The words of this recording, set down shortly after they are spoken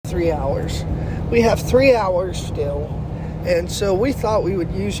3 hours. We have 3 hours still. And so we thought we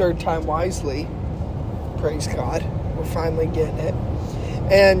would use our time wisely. Praise God. We're finally getting it.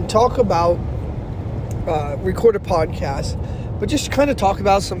 And talk about, record a podcast. But just kind of talk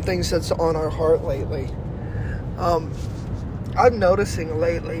about some things that's on our heart lately. I'm noticing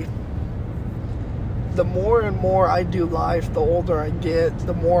lately, the more and more I do life, the older I get,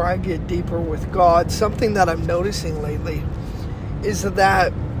 the more I get deeper with God. Something that I'm noticing lately is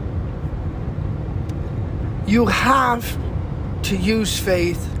that you have to use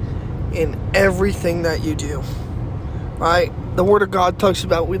faith in everything that you do, right? The Word of God talks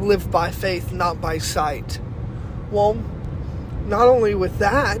about we live by faith, not by sight. Well, not only with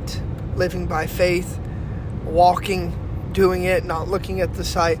that, living by faith, walking, doing it, not looking at the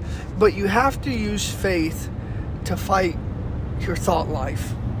sight, but you have to use faith to fight your thought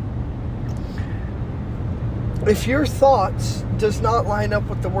life. If your thoughts does not line up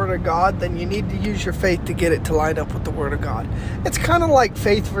with the Word of God, then you need to use your faith to get it to line up with the Word of God. It's kind of like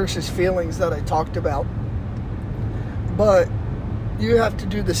faith versus feelings that I talked about. But you have to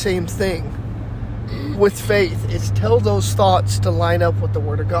do the same thing with faith. It's tell those thoughts to line up with the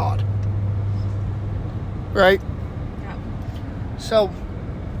Word of God. Right? Yeah. So,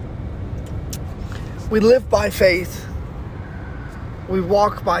 we live by faith. We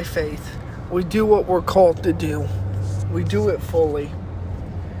walk by faith. We do what we're called to do. We do it fully.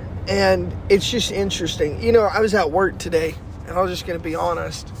 And it's just interesting. You know, I was at work today, and I'm just going to be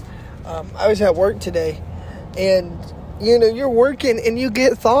honest. I was at work today, and, you know, you're working, and you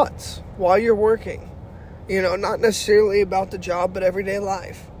get thoughts while you're working. You know, not necessarily about the job, but everyday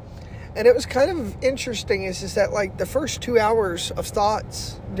life. And it was kind of interesting is that, like, the first 2 hours of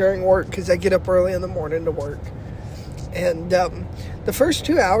thoughts during work, because I get up early in the morning to work. And the first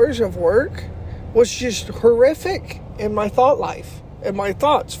 2 hours of work was just horrific in my thought life and my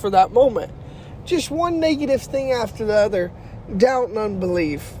thoughts for that moment. Just one negative thing after the other, doubt and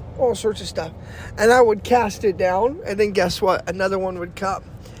unbelief, all sorts of stuff. And I would cast it down, and then guess what? Another one would come.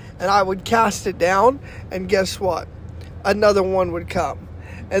 And I would cast it down, and guess what? Another one would come.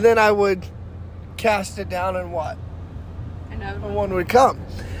 And then I would cast it down, and what? Another one would come.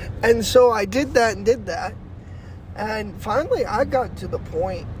 And so I did that and did that. And finally, I got to the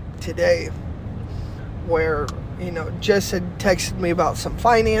point today where, you know, Jess had texted me about some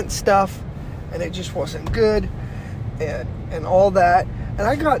finance stuff, and it just wasn't good, and all that. And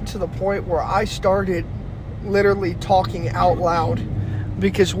I got to the point where I started literally talking out loud,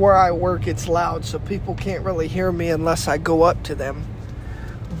 because where I work, it's loud, so people can't really hear me unless I go up to them.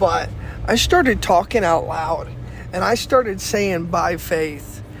 But I started talking out loud, and I started saying by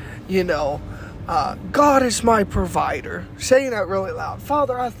faith, you know, God is my provider. Saying that really loud.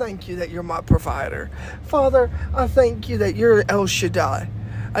 Father, I thank you that you're my provider. Father, I thank you that you're El Shaddai.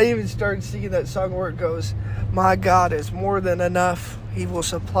 I even started singing that song where it goes, my God is more than enough. He will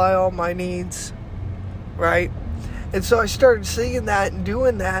supply all my needs. Right? And so I started singing that and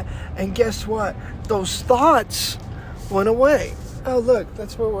doing that. And guess what? Those thoughts went away. Oh, look,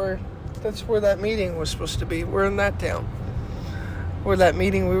 that's where that meeting was supposed to be. We're in that town. Where that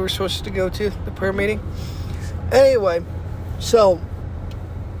meeting we were supposed to go to, the prayer meeting. Anyway, so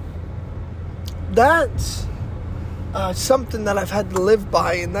that's something that I've had to live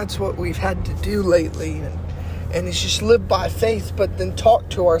by, and that's what we've had to do lately. And it's just live by faith, but then talk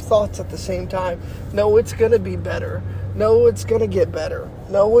to our thoughts at the same time. No, it's going to be better. No, it's going to get better.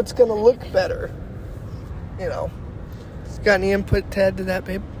 No, it's going to look better. You know. Got any input to add to that,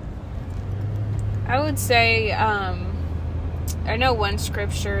 babe? I would say, I know one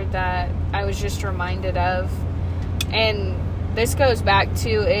scripture that I was just reminded of, and this goes back to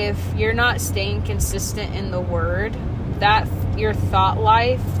if you're not staying consistent in the Word, that your thought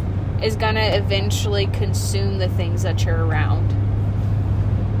life is going to eventually consume the things that you're around.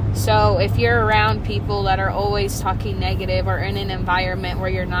 So if you're around people that are always talking negative, or in an environment where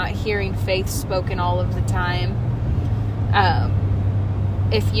you're not hearing faith spoken all of the time,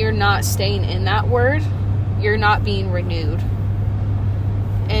 if you're not staying in that Word, you're not being renewed.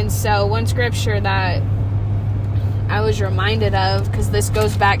 And so one scripture that I was reminded of, because this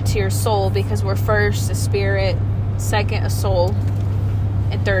goes back to your soul, because we're first a spirit, second a soul,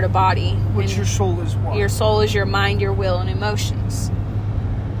 and third a body. Which your soul is what? Your soul is your mind, your will, and emotions.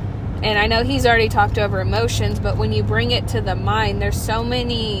 And I know he's already talked over emotions, but when you bring it to the mind, there's so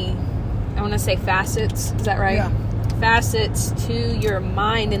many, I want to say facets, is that right? Yeah. Facets to your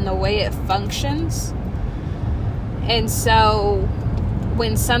mind and the way it functions. And so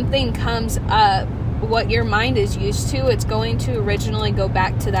when something comes up, what your mind is used to, it's going to originally go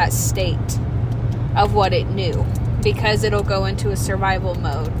back to that state of what it knew. because it'll go into a survival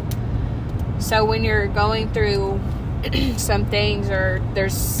mode. So when you're going through some things, or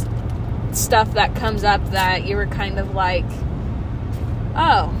there's stuff that comes up that you were kind of like,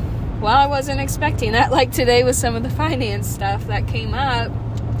 oh, well, I wasn't expecting that. Like today with some of the finance stuff that came up,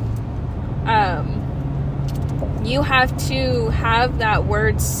 you have to have that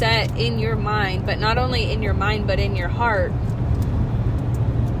word set in your mind, but not only in your mind, but in your heart.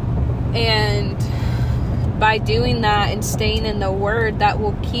 And by doing that and staying in the word, that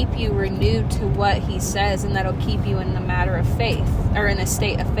will keep you renewed to what he says, and that'll keep you in the matter of faith, or in a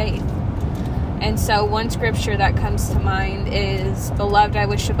state of faith. And so one scripture that comes to mind is, "Beloved, I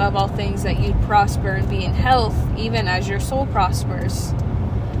wish above all things that you'd prosper and be in health, even as your soul prospers."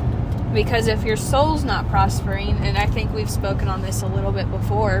 Because if your soul's not prospering, and I think we've spoken on this a little bit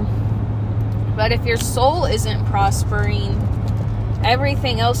before, but if your soul isn't prospering,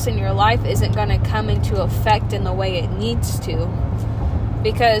 everything else in your life isn't going to come into effect in the way it needs to.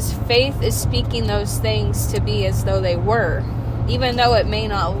 Because faith is speaking those things to be as though they were. Even though it may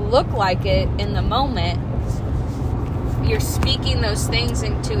not look like it in the moment, you're speaking those things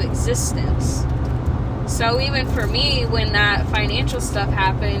into existence. So even for me, when that financial stuff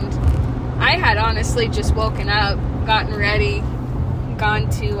happened, I had honestly just woken up, gotten ready, gone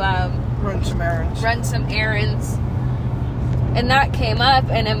to run some errands. And that came up,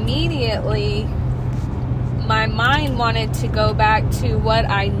 and immediately my mind wanted to go back to what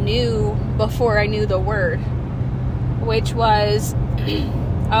I knew before I knew the word, which was,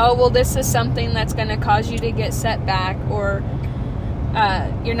 oh, well, this is something that's going to cause you to get set back, or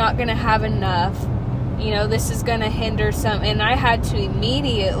you're not going to have enough. You know, this is going to hinder some. And I had to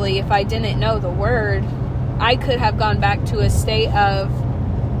immediately, if I didn't know the word, I could have gone back to a state of,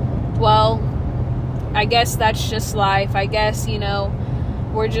 well, I guess that's just life. I guess, you know,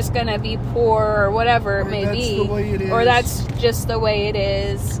 we're just going to be poor, or whatever it may be. Or that's just the way it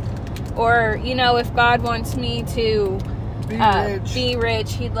is. Or, you know, if God wants me to be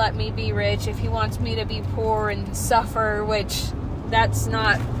rich, he'd let me be rich. If he wants me to be poor and suffer, which that's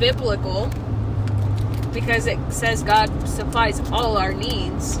not biblical, because it says God supplies all our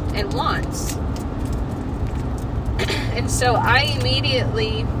needs and wants. And so I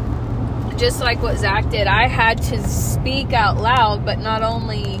immediately, just like what Zach did, I had to speak out loud, but not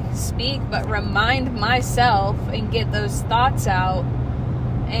only speak, but remind myself and get those thoughts out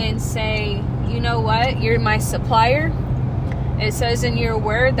and say, you know what, you're my supplier. It says in your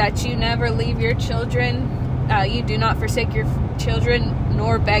word that you never leave your children, you do not forsake your children,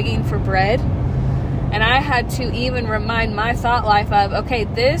 nor begging for bread. And I had to even remind my thought life of, okay,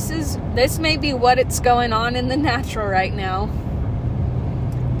 this may be what it's going on in the natural right now,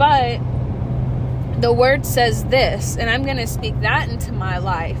 but the word says this, and I'm going to speak that into my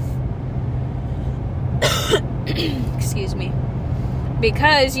life. Excuse me.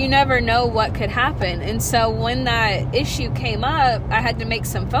 Because you never know what could happen. And so when that issue came up, I had to make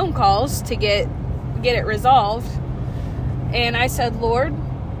some phone calls to get it resolved. And I said, Lord,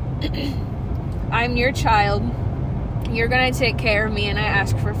 I'm your child. You're going to take care of me, and I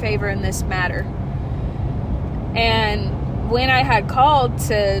ask for favor in this matter. And when I had called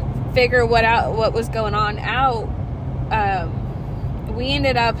to figure what was going on out, we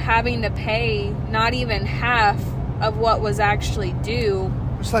ended up having to pay not even half of what was actually due.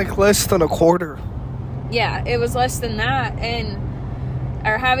 It's like less than a quarter. Yeah, it was less than that,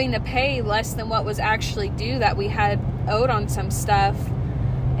 or having to pay less than what was actually due that we had owed on some stuff.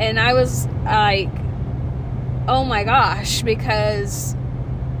 And I was like, oh my gosh, because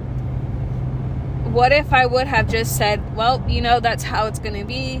what if I would have just said, well, you know, that's how it's going to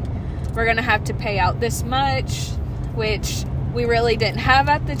be. We're going to have to pay out this much, which we really didn't have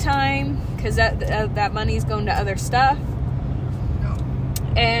at the time, because that money's going to other stuff.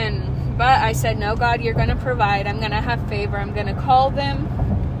 But I said, no, God, you're going to provide. I'm going to have favor. I'm going to call them,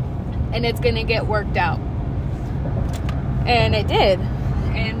 and it's going to get worked out. And it did.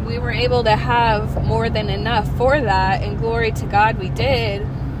 And we were able to have more than enough for that, and glory to God we did.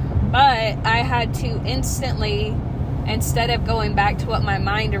 But I had to instantly, instead of going back to what my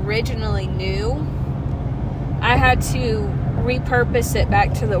mind originally knew, I had to repurpose it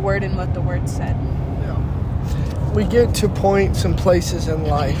back to the word and what the word said. Yeah. We get to points and places in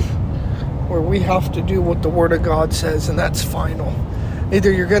life where we have to do what the word of God says, and that's final. Either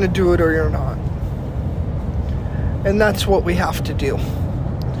you're going to do it or you're not. And that's what we have to do.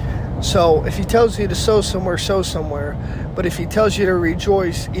 So if he tells you to sow somewhere. But if he tells you to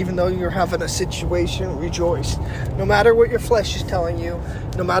rejoice, even though you're having a situation, rejoice. No matter what your flesh is telling you,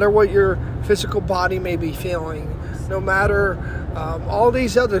 no matter what your physical body may be feeling, no matter all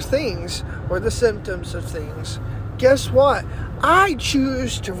these other things or the symptoms of things, guess what? I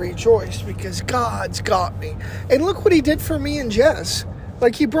choose to rejoice because God's got me. And look what he did for me and Jess.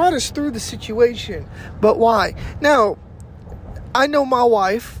 Like, he brought us through the situation. But why? Now, I know my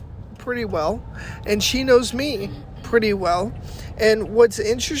wife pretty well, and she knows me pretty well. And what's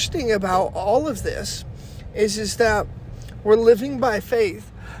interesting about all of this is that we're living by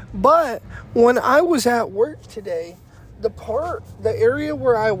faith. But when I was at work today, the area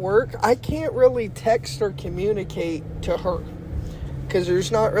where I work, I can't really text or communicate to her because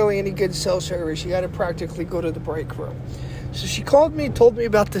there's not really any good cell service. You got to practically go to the break room. So she called me, told me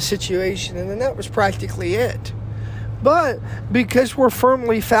about the situation, and then that was practically it. But because we're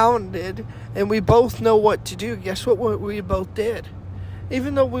firmly founded and we both know what to do, guess what we both did?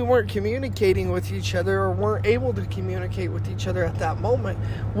 Even though we weren't communicating with each other or weren't able to communicate with each other at that moment,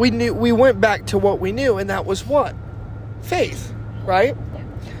 we went back to what we knew, and that was what? Faith, right?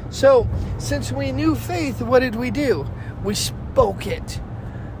 So, since we knew faith, what did we do? We spoke it.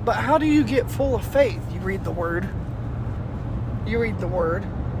 But how do you get full of faith? You read the Word.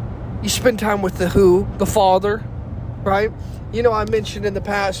 You spend time with the Father, right? You know, I mentioned in the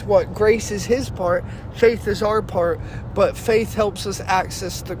past what grace is his part, faith is our part, but faith helps us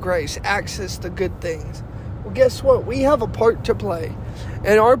access the grace, access the good things. Well, guess what? We have a part to play.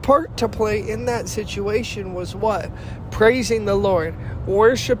 And our part to play in that situation was what? Praising the Lord,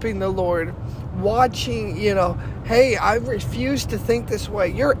 worshiping the Lord, watching, hey, I refuse to think this way.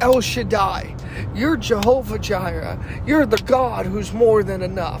 You're El Shaddai. You're Jehovah Jireh. You're the God who's more than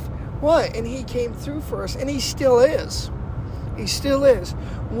enough. What? And he came through for us, and he still is. He still is.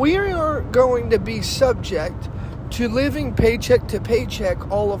 We aren't going to be subject to living paycheck to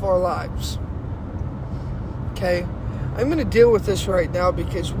paycheck all of our lives. Okay? I'm going to deal with this right now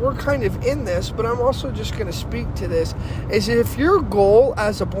because we're kind of in this, but I'm also just going to speak to this. Is if your goal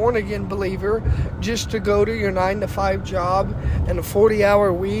as a born-again believer just to go to your 9-to-5 job and a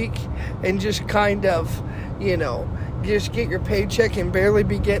 40-hour week and just kind of, just get your paycheck and barely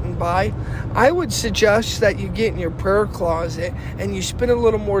be getting by, I would suggest that you get in your prayer closet and you spend a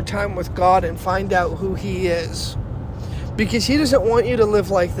little more time with God and find out who he is. Because he doesn't want you to live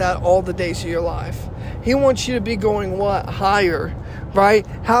like that all the days of your life. He wants you to be going what? Higher, right?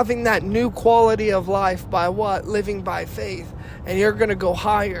 Having that new quality of life by what? Living by faith. And you're going to go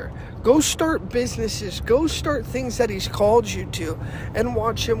higher. Go start businesses. Go start things that he's called you to and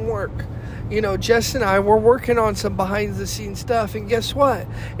watch him work. Jess and I, we're working on some behind the scenes stuff. And guess what?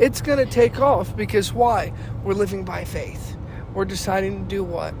 It's going to take off because why? We're living by faith. We're deciding to do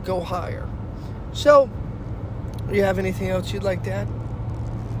what? Go higher. So, do you have anything else you'd like to add?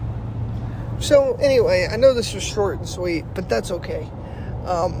 So, anyway, I know this was short and sweet, but that's okay.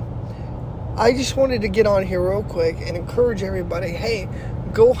 I just wanted to get on here real quick and encourage everybody, hey,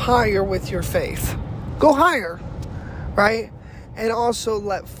 go higher with your faith. Go higher, right? And also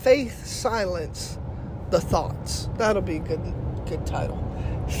let faith silence the thoughts. That'll be a good title.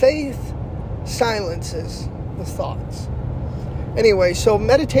 Faith silences the thoughts. Anyway, so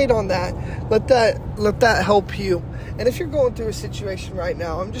meditate on that. Let that help you. And if you're going through a situation right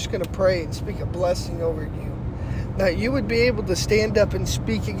now, I'm just going to pray and speak a blessing over you. That you would be able to stand up and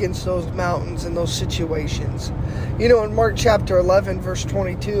speak against those mountains and those situations. In Mark chapter 11, verse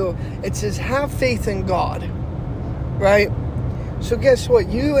 22, it says, have faith in God. Right? So guess what?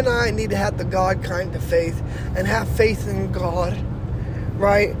 You and I need to have the God kind of faith and have faith in God.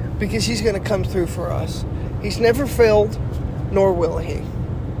 Right? Because he's going to come through for us. He's never failed, nor will he.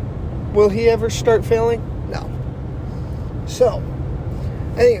 Will he ever start failing? No. So,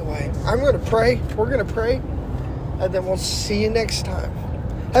 anyway, I'm going to pray. We're going to pray. And then we'll see you next time.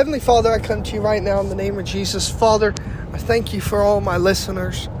 Heavenly Father, I come to you right now in the name of Jesus. Father, I thank you for all my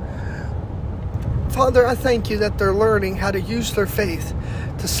listeners. Father, I thank you that they're learning how to use their faith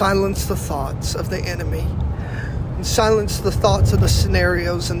to silence the thoughts of the enemy. And silence the thoughts of the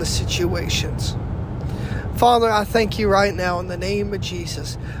scenarios and the situations. Father, I thank you right now in the name of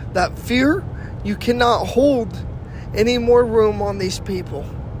Jesus that fear, you cannot hold any more room on these people.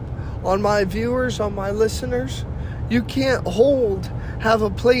 On my viewers, on my listeners, you can't have a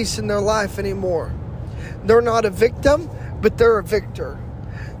place in their life anymore. They're not a victim, but they're a victor.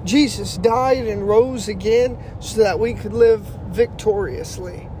 Jesus died and rose again so that we could live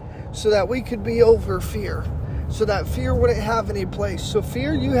victoriously, so that we could be over fear, so that fear wouldn't have any place. So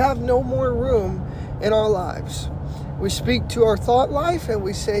fear, you have no more room in our lives. We speak to our thought life and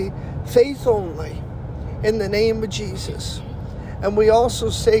we say faith only in the name of Jesus. And we also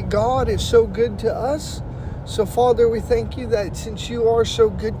say God is so good to us. So Father, we thank you that since you are so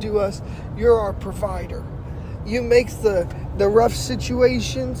good to us, you're our provider. You make the rough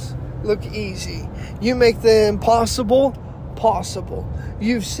situations look easy. You make the impossible possible.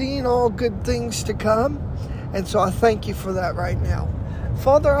 You've seen all good things to come, and so I thank you for that right now.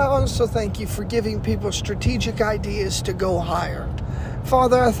 Father, I also thank you for giving people strategic ideas to go higher.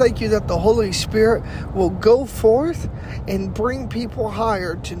 Father, I thank you that the Holy Spirit will go forth and bring people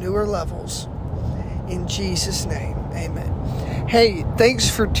higher to newer levels. In Jesus' name, amen. Hey, thanks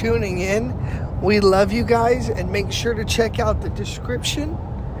for tuning in. We love you guys, and make sure to check out the description,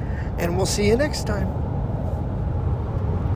 and we'll see you next time.